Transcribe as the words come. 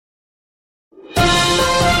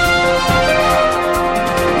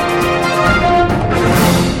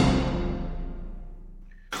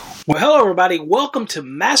Well, hello everybody. Welcome to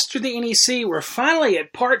Master the NEC. We're finally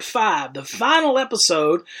at part 5, the final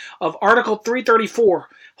episode of Article 334.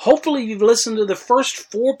 Hopefully you've listened to the first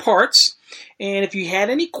 4 parts, and if you had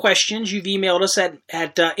any questions, you've emailed us at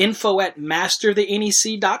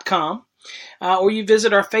info@masterthenec.com, or you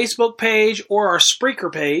visit our Facebook page or our Spreaker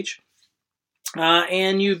page.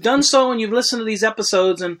 And you've done so and you've listened to these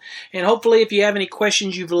episodes, and hopefully if you have any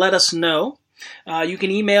questions, you've let us know. You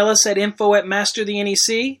can email us at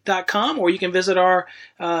info@masterthenec.com, or you can visit our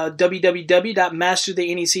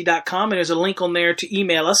www.masterthenec.com, and there's a link on there to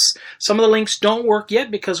email us. Some of the links don't work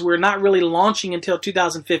yet because we're not really launching until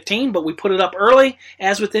 2015, but we put it up early.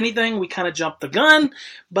 As with anything, we kind of jumped the gun,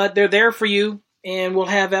 but they're there for you, and we'll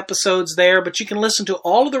have episodes there. But you can listen to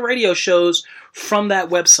all of the radio shows from that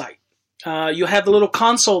website. You'll have the little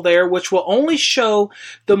console there, which will only show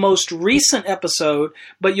the most recent episode,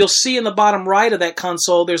 but you'll see in the bottom right of that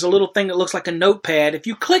console, there's a little thing that looks like a notepad. If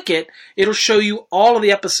you click it, it'll show you all of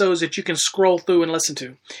the episodes that you can scroll through and listen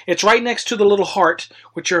to. It's right next to the little heart,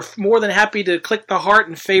 which you're more than happy to click the heart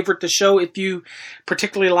and favorite the show if you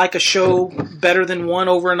particularly like a show better than one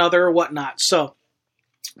over another or whatnot.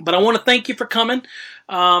 But I want to thank you for coming.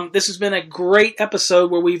 This has been a great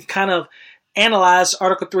episode where we've kind of analyze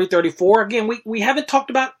Article 334. Again, we haven't talked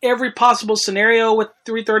about every possible scenario with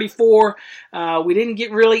 334. We didn't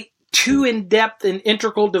get really too in-depth in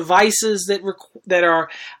integral devices that are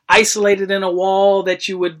isolated in a wall that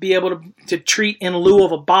you would be able to treat in lieu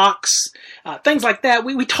of a box. Things like that.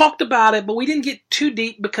 We talked about it, but we didn't get too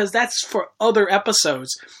deep because that's for other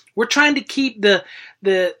episodes. We're trying to keep the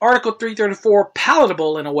Article 334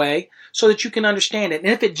 palatable in a way so that you can understand it.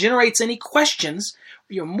 And if it generates any questions,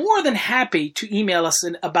 you're more than happy to email us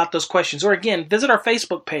about those questions. Or again, visit our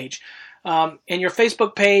Facebook page. And your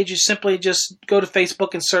Facebook page, you simply just go to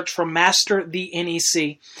Facebook and search for Master the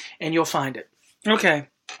NEC, and you'll find it. Okay,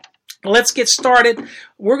 let's get started.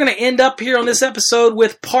 We're going to end up here on this episode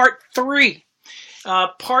with Part 3.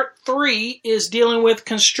 Part 3 is dealing with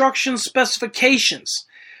construction specifications.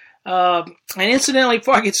 And incidentally,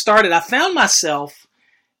 before I get started, I found myself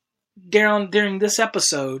during this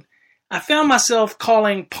episode, I found myself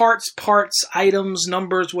calling parts, items,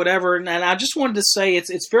 numbers, whatever, and I just wanted to say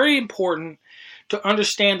it's very important to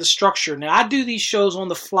understand the structure. Now, I do these shows on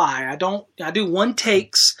the fly. I do one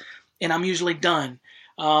takes, and I'm usually done.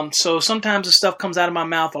 So sometimes the stuff comes out of my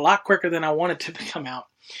mouth a lot quicker than I want it to come out.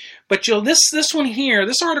 But this one here,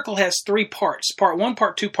 this article has 3 parts: Part 1,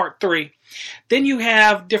 Part 2, Part 3. Then you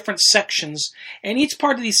have different sections, and each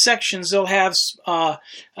part of these sections, they'll have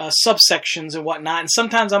subsections and whatnot, and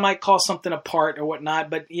sometimes I might call something a part or whatnot,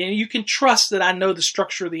 but you can trust that I know the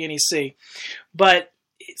structure of the NEC. But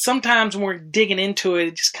sometimes when we're digging into it,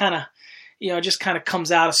 it just kind of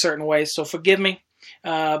comes out a certain way, so forgive me.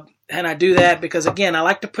 And I do that because, again, I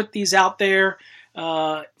like to put these out there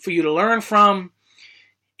for you to learn from.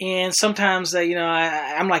 And sometimes,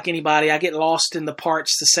 I'm like anybody. I get lost in the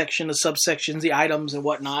parts, the section, the subsections, the items, and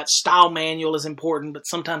whatnot. Style manual is important, but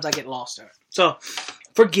sometimes I get lost in it. So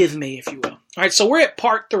forgive me, if you will. All right, so we're at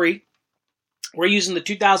Part 3. We're using the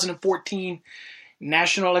 2014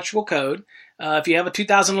 National Electrical Code. If you have a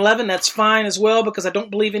 2011, that's fine as well, because I don't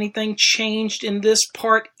believe anything changed in this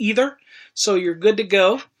part either. So you're good to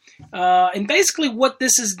go. And basically what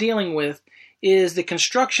this is dealing with is the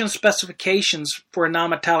construction specifications for a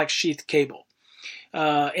non-metallic sheathed cable.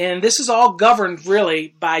 And this is all governed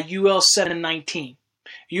really by UL 719.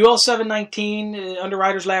 UL 719,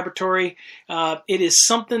 Underwriters Laboratory, it is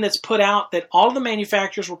something that's put out that all of the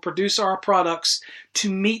manufacturers will produce our products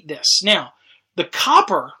to meet this. Now, the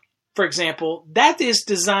copper, for example, that is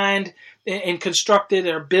designed and constructed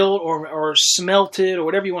or built or smelted or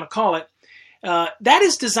whatever you want to call it. That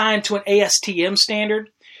is designed to an ASTM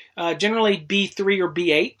standard. Generally B3 or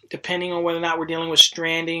B8, depending on whether or not we're dealing with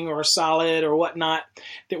stranding or solid or whatnot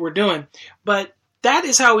that we're doing. But that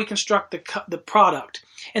is how we construct the product.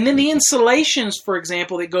 And then the insulations, for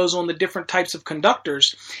example, that goes on the different types of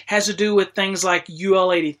conductors has to do with things like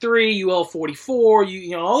UL83,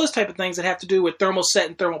 UL44, all those type of things that have to do with thermoset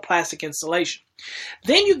and thermoplastic insulation.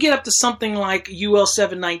 Then you get up to something like UL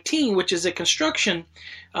 719, which is a construction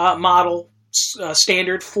model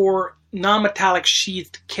standard for non-metallic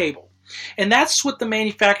sheathed cable. And that's what the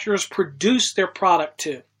manufacturers produce their product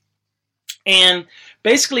to. And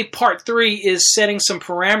basically Part 3 is setting some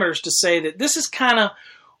parameters to say that this is kind of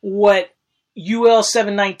what UL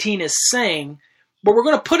 719 is saying, but we're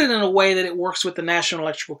going to put it in a way that it works with the National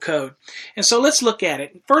Electrical Code. And so let's look at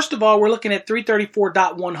it. First of all, we're looking at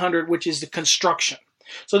 334.100, which is the construction.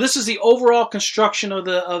 So this is the overall construction of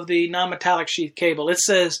the non-metallic sheath cable. It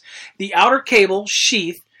says the outer cable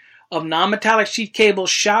sheath of non-metallic sheath cable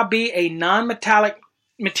shall be a non-metallic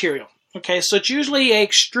material. Okay, so it's usually a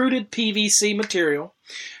extruded PVC material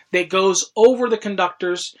that goes over the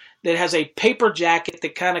conductors, that has a paper jacket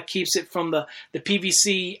that kind of keeps it from the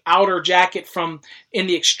PVC outer jacket from in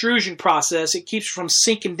the extrusion process. It keeps from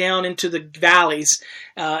sinking down into the valleys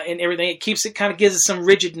and everything. It keeps it kind of gives it some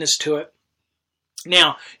rigidness to it.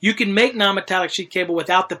 Now, you can make non-metallic sheath cable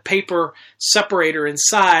without the paper separator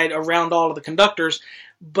inside around all of the conductors,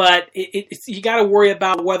 but you got to worry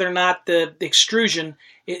about whether or not the extrusion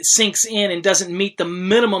it sinks in and doesn't meet the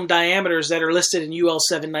minimum diameters that are listed in UL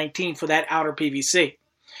 719 for that outer PVC.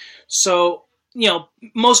 So,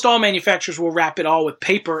 most all manufacturers will wrap it all with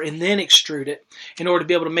paper and then extrude it in order to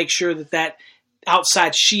be able to make sure that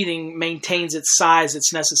outside sheathing maintains its size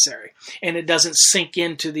that's necessary and it doesn't sink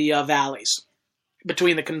into the valleys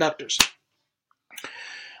between the conductors.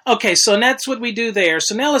 Okay, so that's what we do there.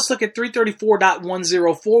 So now let's look at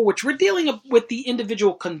 334.104, which we're dealing with the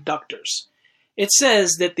individual conductors. It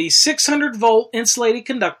says that the 600-volt insulated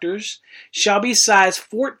conductors shall be size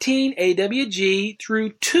 14 AWG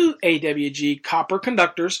through 2 AWG copper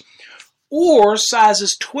conductors, or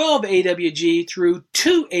sizes 12 AWG through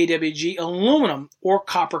 2 AWG aluminum or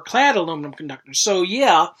copper-clad aluminum conductors. So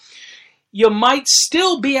yeah, you might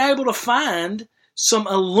still be able to find some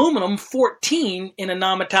aluminum 14 in a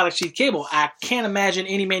non-metallic sheath cable. I can't imagine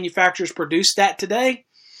any manufacturers produce that today,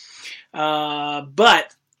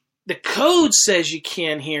 but the code says you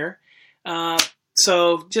can here,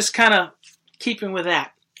 so just kind of keeping with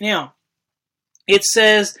that. Now, it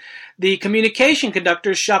says the communication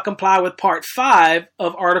conductors shall comply with Part 5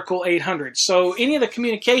 of Article 800. So any of the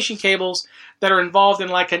communication cables that are involved in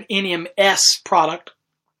like an NMS product,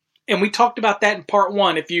 and we talked about that in Part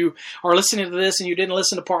 1. If you are listening to this and you didn't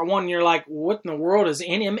listen to Part 1, you're like, what in the world is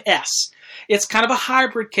NMS? It's kind of a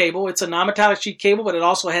hybrid cable. It's a non-metallic sheath cable, but it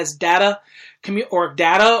also has data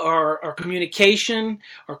or communication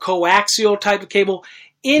or coaxial type of cable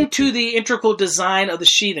into the integral design of the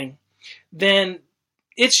sheathing. Then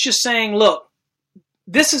it's just saying, look,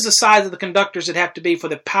 this is the size of the conductors that have to be for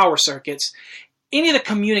the power circuits. Any of the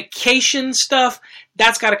communication stuff,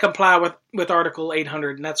 that's got to comply with Article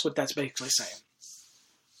 800, and that's what that's basically saying.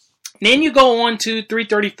 Then you go on to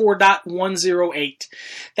 334.108.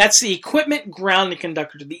 That's the equipment grounding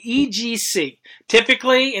conductor, the EGC.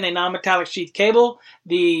 Typically, in a non-metallic sheath cable,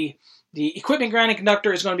 the equipment grounding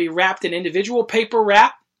conductor is going to be wrapped in individual paper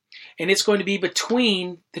wrap, and it's going to be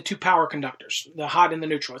between the two power conductors, the hot and the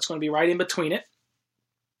neutral. It's going to be right in between it.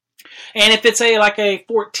 And if it's like a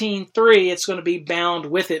 14.3, it's going to be bound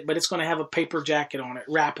with it, but it's going to have a paper jacket on it,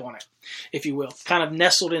 wrap on it, if you will, kind of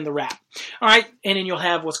nestled in the wrap. All right, and then you'll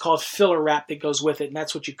have what's called filler wrap that goes with it, and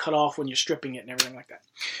that's what you cut off when you're stripping it and everything like that.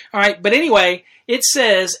 All right, but anyway, it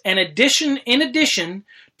says in addition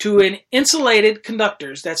to an insulated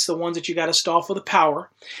conductors, that's the ones that you got to install for the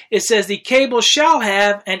power, it says the cable shall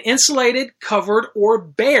have an insulated, covered, or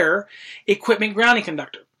bare equipment grounding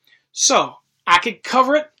conductor. So I could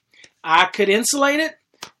cover it, I could insulate it,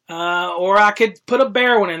 or I could put a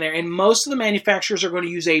bare one in there. And most of the manufacturers are going to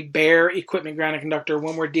use a bare equipment grounding conductor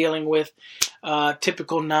when we're dealing with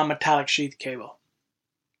typical non-metallic sheath cable.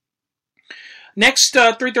 Next,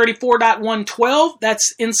 334.112,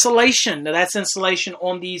 that's insulation. Now, that's insulation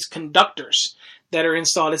on these conductors that are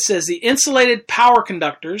installed. It says the insulated power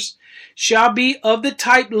conductors shall be of the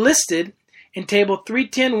type listed in Table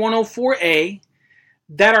 310.104A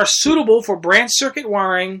that are suitable for branch circuit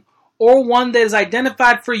wiring or one that is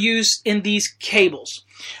identified for use in these cables.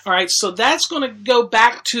 All right, so that's going to go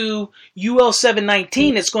back to UL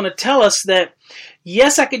 719. It's going to tell us that,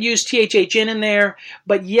 yes, I could use THHN in there,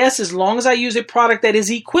 but yes, as long as I use a product that is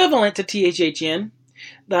equivalent to THHN,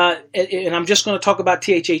 and I'm just going to talk about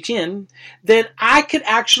THHN, then I could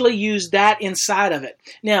actually use that inside of it.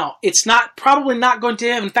 Now, it's probably not going to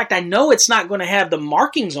have, in fact, I know it's not going to have the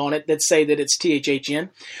markings on it that say that it's THHN,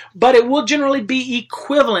 but it will generally be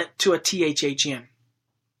equivalent to a THHN.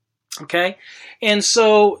 Okay? And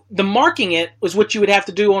so the marking it was what you would have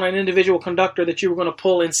to do on an individual conductor that you were going to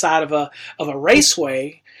pull inside of a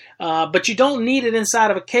raceway. But you don't need it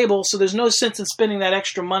inside of a cable, so there's no sense in spending that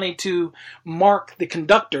extra money to mark the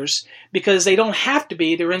conductors because they don't have to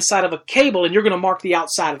be. They're inside of a cable, and you're going to mark the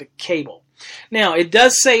outside of the cable. Now, it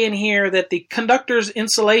does say in here that the conductor's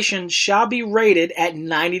insulation shall be rated at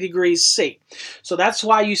 90 degrees C. So that's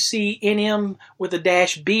why you see NM with a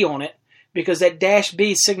dash B on it, because that dash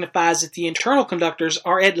B signifies that the internal conductors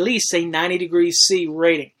are at least a 90 degrees C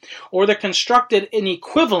rating, or they're constructed in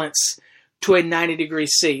equivalence to a 90 degree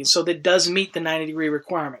C. So that does meet the 90 degree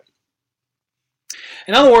requirement.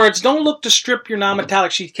 In other words, don't look to strip your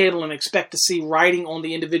non-metallic sheath cable and expect to see writing on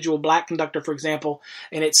the individual black conductor, for example,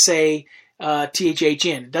 and it say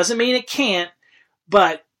THHN. It doesn't mean it can't,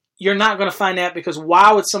 but you're not going to find that, because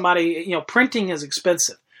why would somebody, printing is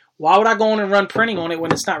expensive. Why would I go on and run printing on it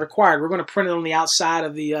when it's not required? We're going to print it on the outside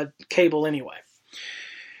of the cable anyway.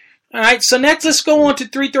 All right, so next let's go on to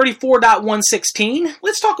 334.116.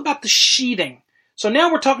 Let's talk about the sheathing. So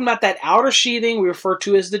now we're talking about that outer sheathing we refer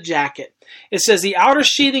to as the jacket. It says the outer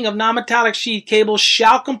sheathing of non-metallic sheath cables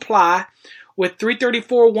shall comply with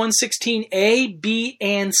 334.116A, B,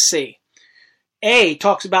 and C. A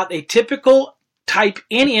talks about a typical type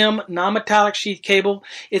NM non-metallic sheath cable.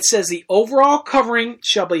 It says the overall covering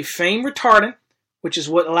shall be flame retardant, which is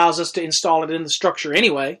what allows us to install it in the structure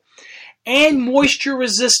anyway, and moisture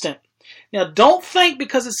resistant. Now don't think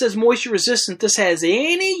because it says moisture resistant this has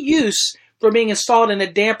any use for being installed in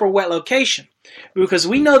a damp or wet location, because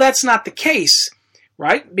we know that's not the case,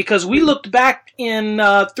 right? Because we looked back in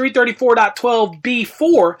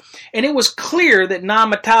 334.12b4 and it was clear that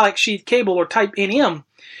non-metallic sheath cable or type NM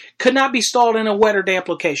could not be installed in a wet or damp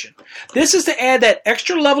location. This is to add that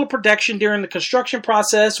extra level of protection during the construction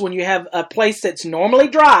process when you have a place that's normally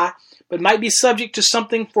dry but might be subject to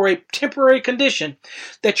something for a temporary condition,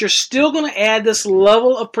 that you're still going to add this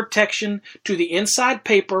level of protection to the inside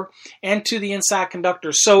paper and to the inside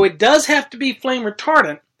conductor. So it does have to be flame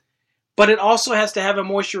retardant, but it also has to have a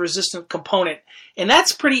moisture resistant component. And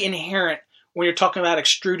that's pretty inherent when you're talking about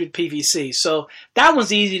extruded PVC. So that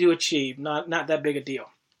one's easy to achieve, not that big a deal.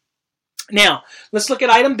 Now, let's look at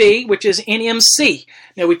item B, which is NMC.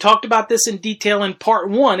 Now, we talked about this in detail in part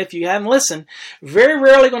 1, if you haven't listened. Very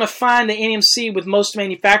rarely going to find the NMC with most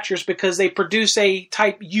manufacturers because they produce a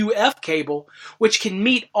type UF cable, which can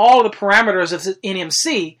meet all the parameters of the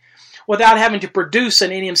NMC without having to produce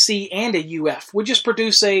an NMC and a UF. We just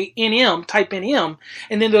produce a NM, type NM,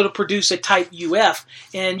 and then it'll produce a type UF.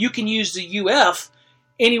 And you can use the UF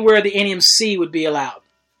anywhere the NMC would be allowed.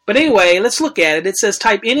 But anyway, let's look at it. It says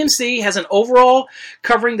type NMC has an overall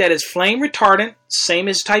covering that is flame retardant, same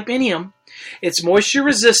as type NM. It's moisture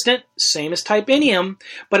resistant, same as type NM,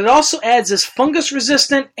 but it also adds this fungus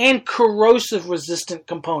resistant and corrosive resistant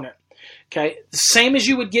component. Okay, the same as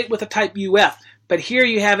you would get with a type UF, but here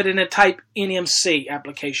you have it in a type NMC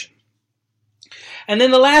application. And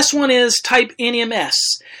then the last one is type NMS.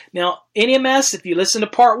 Now, NMS, if you listen to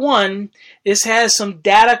part 1, this has some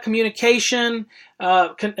data communication,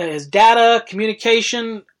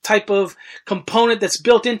 type of component that's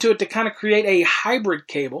built into it to kind of create a hybrid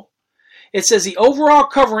cable. It says the overall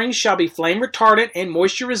covering shall be flame retardant and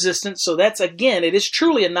moisture resistant. So that's, again, it is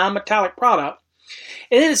truly a non-metallic product.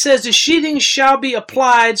 And then it says the sheathing shall be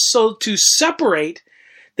applied so to separate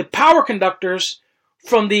the power conductors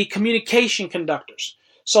from the communication conductors.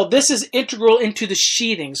 So this is integral into the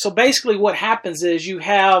sheathing. So basically what happens is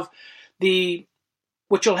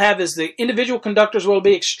what you'll have is the individual conductors will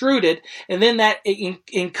be extruded, and then that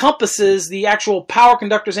encompasses the actual power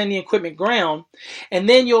conductors and the equipment ground. And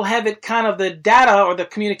then you'll have it kind of the data or the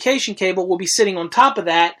communication cable will be sitting on top of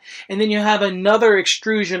that, and then you have another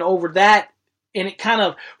extrusion over that, and it kind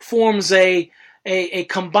of forms a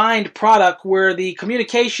combined product where the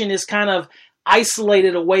communication is kind of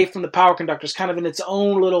isolated away from the power conductors, kind of in its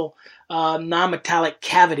own little non-metallic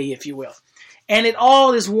cavity, if you will. And it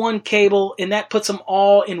all is one cable, and that puts them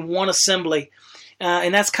all in one assembly.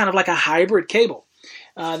 And that's kind of like a hybrid cable.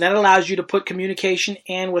 That allows you to put communication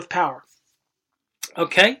and with power.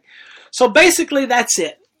 Okay? So basically that's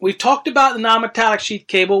it. We've talked about the non-metallic sheath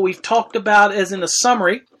cable. We've talked about, as in a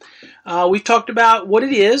summary, we've talked about what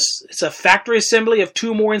it is. It's a factory assembly of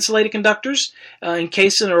 2 or more insulated conductors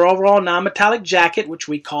encased in an overall non-metallic jacket, which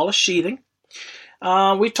we call a sheathing.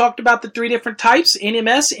 We've talked about the 3 different types,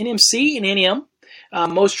 NMS, NMC, and NM.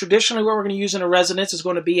 Most traditionally, what we're going to use in a resonance is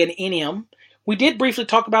going to be an NM. We did briefly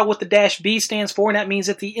talk about what the -B stands for, and that means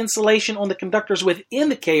that the insulation on the conductors within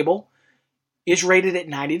the cable is rated at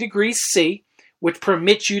 90 degrees C, which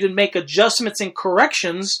permits you to make adjustments and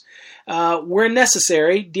corrections where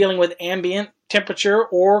necessary, dealing with ambient temperature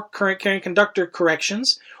or current carrying conductor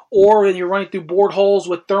corrections, or when you're running through bored holes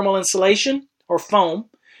with thermal insulation or foam,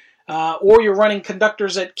 or you're running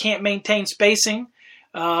conductors that can't maintain spacing,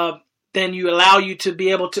 then you allow you to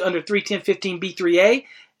be able to, under 310.15b3a,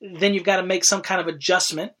 then you've got to make some kind of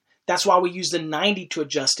adjustment. That's why we use the 90 to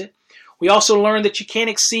adjust it. We also learned that you can't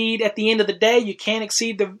exceed, at the end of the day, you can't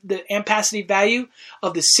exceed the ampacity value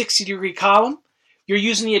of the 60-degree column. You're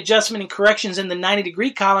using the adjustment and corrections in the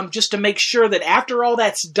 90-degree column just to make sure that after all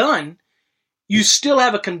that's done, you still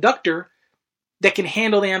have a conductor that can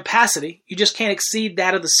handle the ampacity. You just can't exceed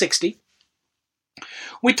that of the 60.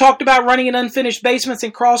 We talked about running in unfinished basements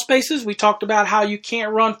and crawl spaces. We talked about how you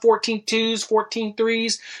can't run 14-2s,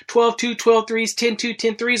 14-3s, 12-2, 12-3s, 10-2,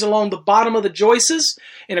 10-3s along the bottom of the joists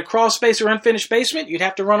in a crawl space or unfinished basement. You'd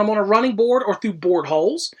have to run them on a running board or through board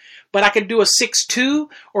holes. But I could do a 6-2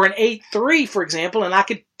 or an 8-3, for example, and I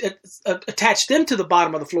could attach them to the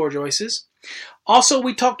bottom of the floor joists. Also,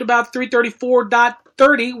 we talked about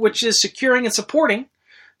 334.30, which is securing and supporting,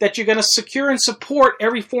 that you're going to secure and support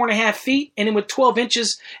every 4.5 feet, and then with 12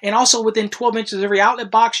 inches, and also within 12 inches of every outlet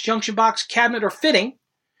box, junction box, cabinet, or fitting.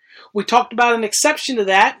 We talked about an exception to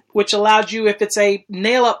that, which allowed you, if it's a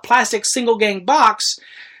nail-up plastic single-gang box,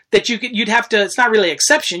 that you'd have to, it's not really an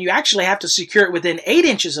exception, you actually have to secure it within 8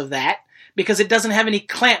 inches of that, because it doesn't have any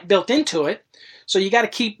clamp built into it. So you got to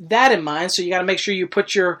keep that in mind. So you got to make sure you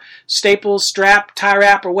put your staples, strap, tie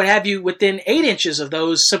wrap, or what have you within 8 inches of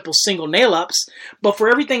those simple single nail ups. But for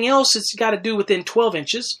everything else, it's got to do within 12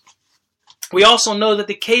 inches. We also know that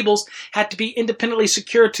the cables had to be independently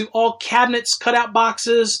secured to all cabinets, cutout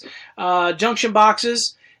boxes, junction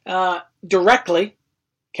boxes directly.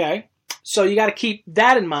 Okay, so you got to keep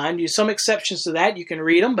that in mind. There's some exceptions to that. You can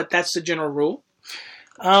read them, but that's the general rule.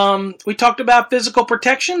 We talked about physical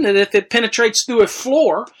protection, that if it penetrates through a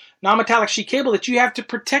floor, non-metallic sheet cable, that you have to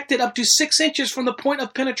protect it up to 6 inches from the point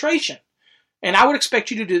of penetration. And I would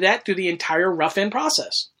expect you to do that through the entire rough end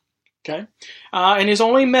process. Okay, and his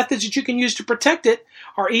only methods that you can use to protect it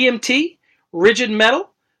are EMT, rigid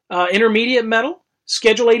metal, intermediate metal,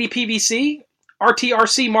 Schedule 80 PVC,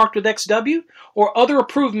 RTRC marked with XW, or other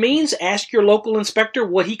approved means. Ask your local inspector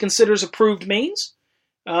what he considers approved means.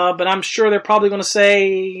 But I'm sure they're probably going to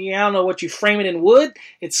say, I don't know what you frame it in wood.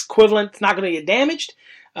 It's equivalent. It's not going to get damaged.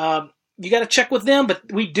 You got to check with them,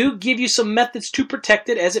 but we do give you some methods to protect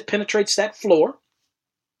it as it penetrates that floor.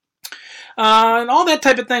 And all that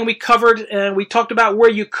type of thing we covered. We talked about where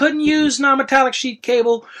you couldn't use non-metallic sheet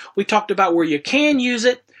cable. We talked about where you can use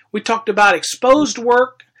it. We talked about exposed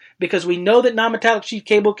work, because we know that non-metallic sheet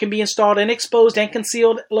cable can be installed in exposed and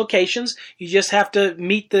concealed locations. You just have to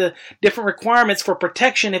meet the different requirements for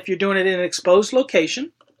protection if you're doing it in an exposed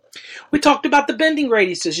location. We talked about the bending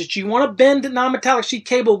radiuses, that you want to bend non-metallic sheet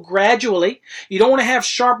cable gradually. You don't want to have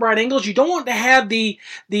sharp right angles. You don't want to have the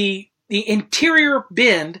interior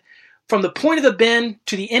bend from the point of the bend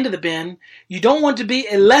to the end of the bend. You don't want to be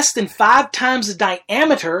less than 5 times the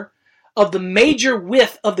diameter of the major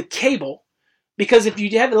width of the cable. Because if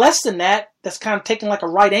you have less than that, that's kind of taking like a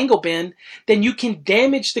right angle bend, then you can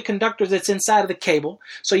damage the conductor that's inside of the cable.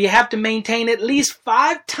 So you have to maintain at least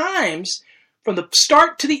 5 times from the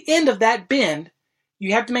start to the end of that bend.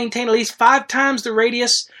 You have to maintain at least 5 times the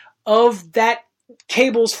radius of that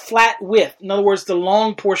cable's flat width. In other words, the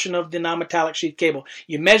long portion of the non-metallic sheath cable.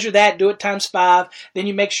 You measure that, do it times 5, then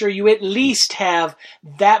you make sure you at least have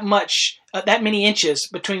that many inches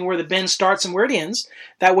between where the bend starts and where it ends.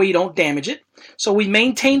 That way you don't damage it. So we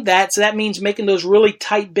maintain that. So that means making those really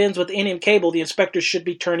tight bends with the NM cable. The inspectors should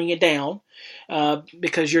be turning it down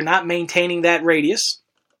because you're not maintaining that radius,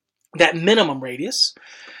 that minimum radius.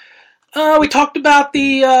 We talked about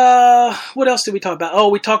what else did we talk about? Oh,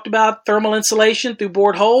 we talked about thermal insulation through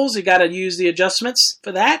bored holes. You got to use the adjustments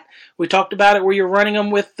for that. We talked about it where you're running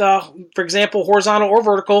them with, for example, horizontal or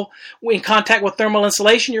vertical. In contact with thermal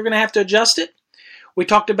insulation, you're going to have to adjust it. We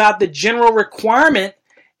talked about the general requirement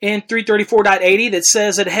in 334.80 that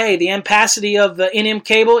says that, hey, the ampacity of the NM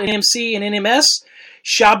cable, NMC, and NMS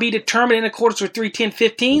shall be determined in accordance with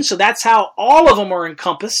 310.15. So that's how all of them are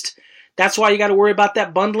encompassed. That's why you got to worry about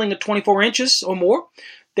that bundling of 24 inches or more,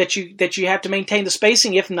 that you have to maintain the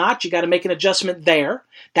spacing. If not, you got to make an adjustment there.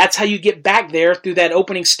 That's how you get back there through that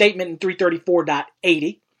opening statement in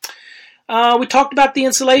 334.80. We talked about the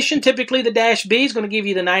insulation. Typically, the dash B is going to give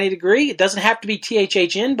you the 90 degree. It doesn't have to be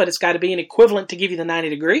THHN, but it's got to be an equivalent to give you the 90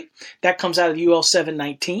 degree. That comes out of the UL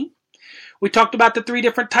 719. We talked about the 3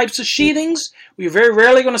 different types of sheathings. We're very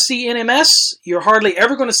rarely going to see NMS. You're hardly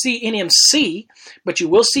ever going to see NMC, but you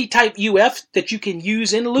will see type UF that you can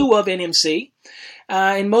use in lieu of NMC.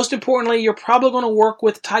 And most importantly, you're probably going to work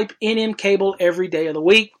with type NM cable every day of the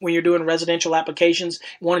week when you're doing residential applications,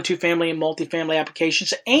 1 and 2 family and multifamily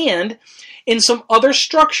applications, and in some other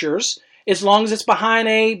structures, as long as it's behind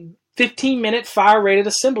a 15-minute fire-rated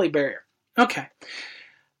assembly barrier. Okay,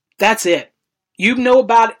 that's it. You know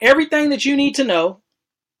about everything that you need to know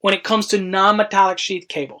when it comes to non-metallic sheath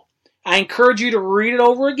cable. I encourage you to read it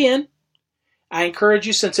over again. I encourage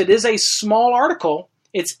you, since it is a small article,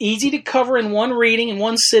 it's easy to cover in one reading, in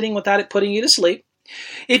one sitting without it putting you to sleep.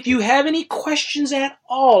 If you have any questions at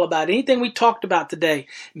all about anything we talked about today,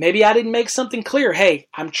 maybe I didn't make something clear. Hey,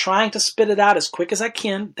 I'm trying to spit it out as quick as I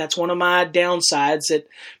can. That's one of my downsides that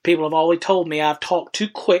people have always told me. I've talked too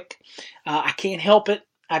quick. I can't help it.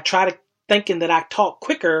 I try to thinking that I talk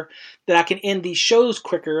quicker, that I can end these shows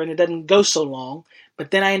quicker and it doesn't go so long.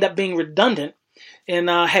 But then I end up being redundant. And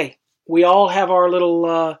hey, we all have our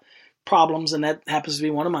little problems, and that happens to be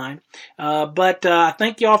one of mine. But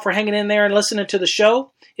thank you all for hanging in there and listening to the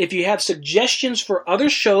show. If you have suggestions for other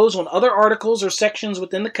shows on other articles or sections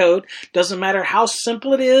within the code, doesn't matter how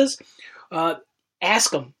simple it is,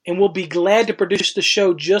 ask them, and we'll be glad to produce the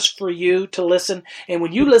show just for you to listen. And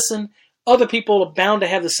when you listen, other people are bound to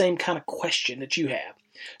have the same kind of question that you have.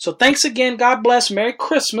 So thanks again. God bless. Merry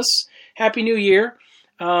Christmas. Happy New Year.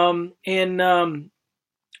 And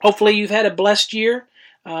hopefully you've had a blessed year.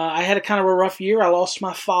 I had a kind of a rough year. I lost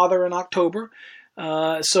my father in October.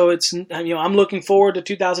 So it's, I'm looking forward to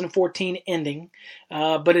 2014 ending.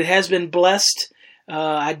 But it has been blessed.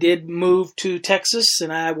 I did move to Texas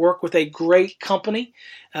and I work with a great company.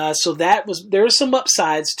 So there are some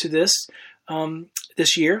upsides to this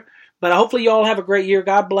year. But hopefully you all have a great year.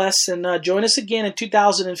 God bless. And join us again in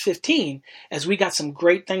 2015 as we got some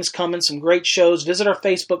great things coming, some great shows. Visit our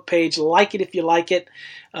Facebook page. Like it if you like it.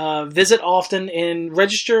 Visit often and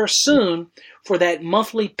register soon for that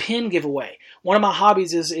monthly pin giveaway. One of my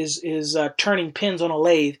hobbies is turning pins on a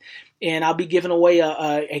lathe. And I'll be giving away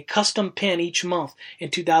a custom pin each month in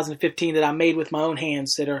 2015 that I made with my own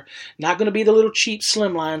hands that are not going to be the little cheap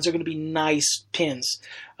slim lines. They're going to be nice pins.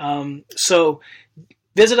 So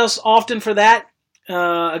visit us often for that.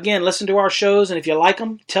 Again, listen to our shows, and if you like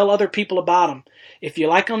them, tell other people about them. If you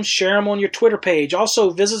like them, share them on your Twitter page. Also,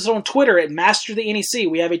 visit us on Twitter at Master the NEC.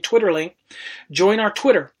 We have a Twitter link. Join our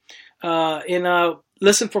Twitter and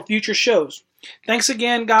listen for future shows. Thanks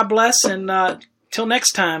again. God bless, and till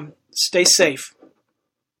next time, stay safe.